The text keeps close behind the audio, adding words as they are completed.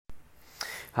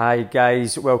Hi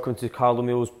guys, welcome to Carlo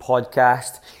Meals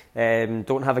podcast.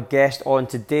 Don't have a guest on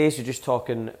today, so just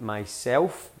talking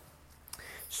myself.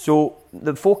 So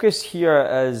the focus here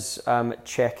is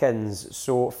check-ins.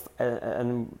 So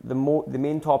and the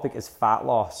main topic is fat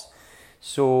loss.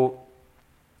 So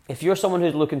if you're someone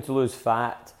who's looking to lose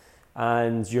fat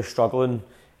and you're struggling,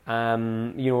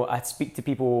 I speak to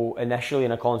people initially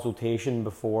in a consultation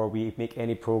before we make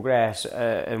any progress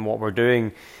in what we're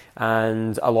doing.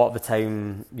 And a lot of the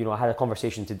time, I had a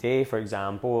conversation today, for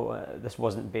example. This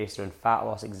wasn't based on fat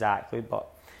loss exactly, but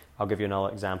I'll give you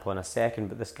another example in a second.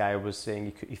 But this guy was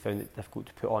saying he found it difficult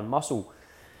to put on muscle.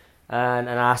 And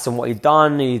I asked him what he'd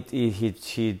done.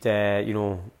 He'd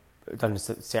done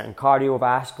certain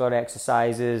cardiovascular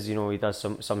exercises. He does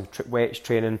some weights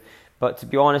training. But to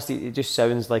be honest, it just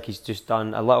sounds like he's just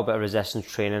done a little bit of resistance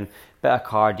training, bit of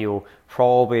cardio,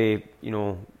 probably,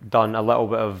 done a little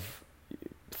bit of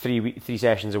three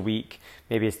sessions a week.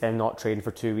 Maybe it's then not trained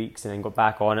for 2 weeks and then got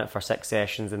back on it for 6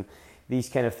 sessions and these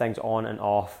kind of things on and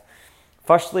off.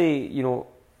 Firstly, you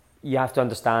have to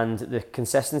understand the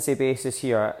consistency basis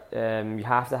here. You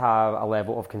have to have a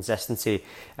level of consistency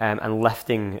and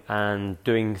lifting and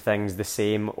doing things the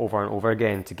same over and over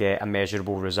again to get a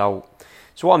measurable result.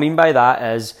 So what I mean by that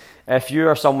is if you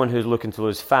are someone who's looking to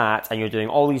lose fat and you're doing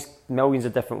all these millions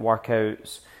of different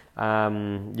workouts,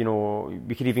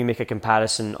 we could even make a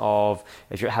comparison of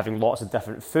if you're having lots of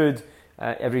different food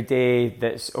every day,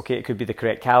 that's okay, it could be the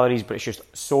correct calories, but it's just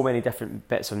so many different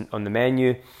bits on the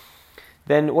menu.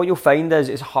 Then what you'll find is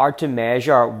it's hard to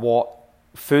measure what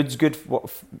food's good, what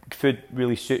food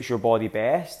really suits your body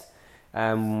best.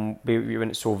 When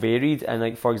it's so varied, and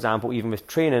like for example, even with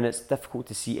training, it's difficult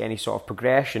to see any sort of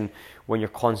progression when you're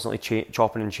constantly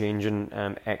chopping and changing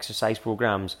exercise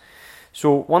programs.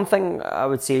 So one thing I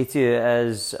would say to you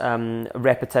is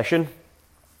repetition.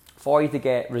 For you to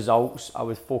get results, I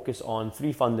would focus on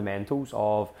 3 fundamentals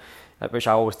of which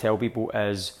I always tell people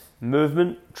is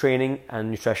movement, training,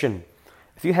 and nutrition.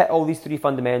 If you hit all these 3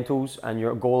 fundamentals and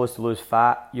your goal is to lose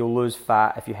fat, you'll lose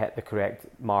fat if you hit the correct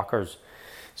markers.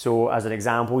 So as an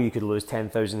example, you could lose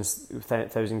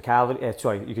 10,000 calories.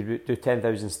 You could do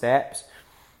 10,000 steps.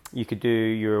 You could do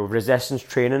your resistance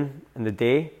training in the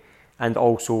day, and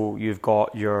also you've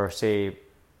got say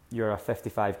you're a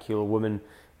 55 kilo woman,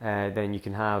 then you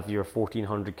can have your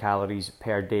 1,400 calories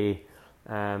per day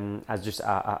as just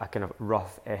a kind of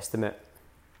rough estimate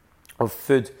of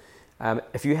food.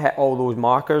 If you hit all those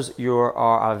markers, you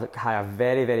have a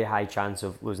very, very high chance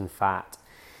of losing fat.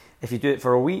 If you do it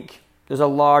for a week, there's a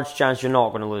large chance you're not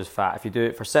going to lose fat. If you do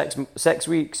it for six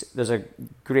weeks, there's a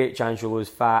great chance you'll lose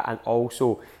fat. And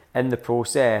also in the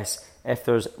process, if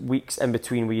there's weeks in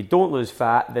between where you don't lose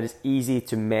fat, then it's easy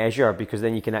to measure, because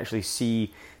then you can actually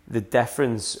see the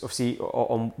difference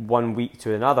on 1 week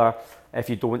to another if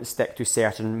you don't stick to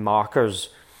certain markers.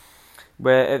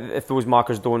 Where if those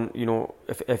markers don't,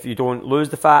 if you don't lose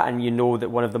the fat and you know that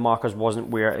one of the markers wasn't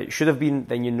where it should have been,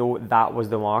 then you know that was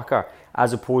the marker,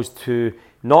 as opposed to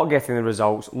not getting the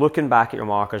results, looking back at your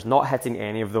markers, not hitting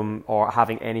any of them, or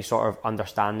having any sort of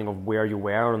understanding of where you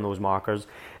were on those markers,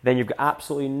 then you've got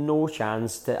absolutely no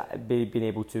chance to being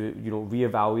able to,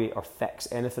 reevaluate or fix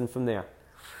anything from there.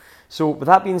 So with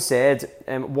that being said,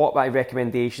 what my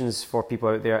recommendations for people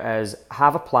out there is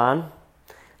have a plan.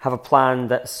 Have a plan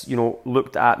that's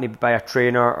looked at maybe by a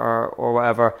trainer or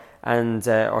whatever, and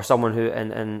or someone who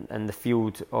in the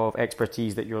field of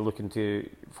expertise that you're looking to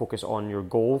focus on your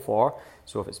goal for.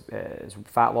 So if it's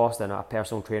fat loss, then a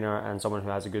personal trainer and someone who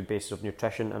has a good basis of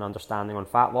nutrition and understanding on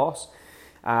fat loss.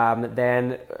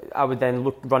 Then I would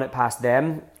then run it past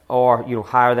them, or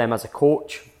hire them as a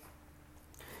coach.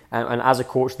 And as a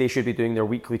coach, they should be doing their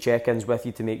weekly check-ins with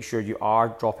you to make sure you are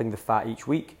dropping the fat each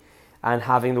week and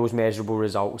having those measurable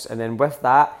results. And then with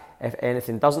that, if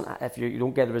you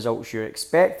don't get the results you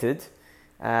expected,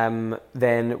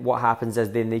 then what happens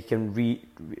is then they can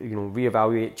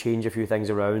reevaluate, change a few things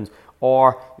around,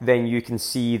 or then you can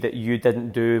see that you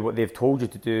didn't do what they've told you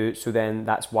to do, so then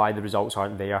that's why the results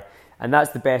aren't there. And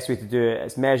that's the best way to do it.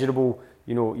 It's measurable.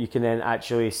 You can then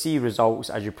actually see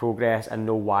results as you progress and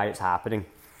know why it's happening.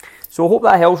 So I hope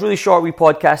that helps. Really short wee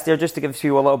podcast there, just to give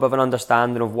you a little bit of an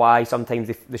understanding of why sometimes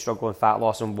they struggle with fat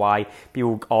loss, and why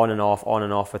people on and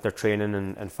off with their training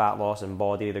and fat loss and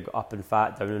body. They go up in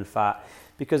fat, down in fat,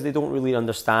 because they don't really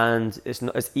understand. It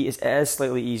is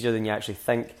slightly easier than you actually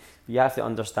think. But you have to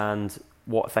understand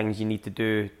what things you need to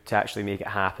do to actually make it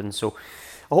happen. So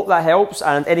I hope that helps.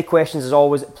 And any questions, as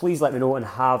always, please let me know, and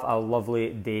have a lovely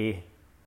day.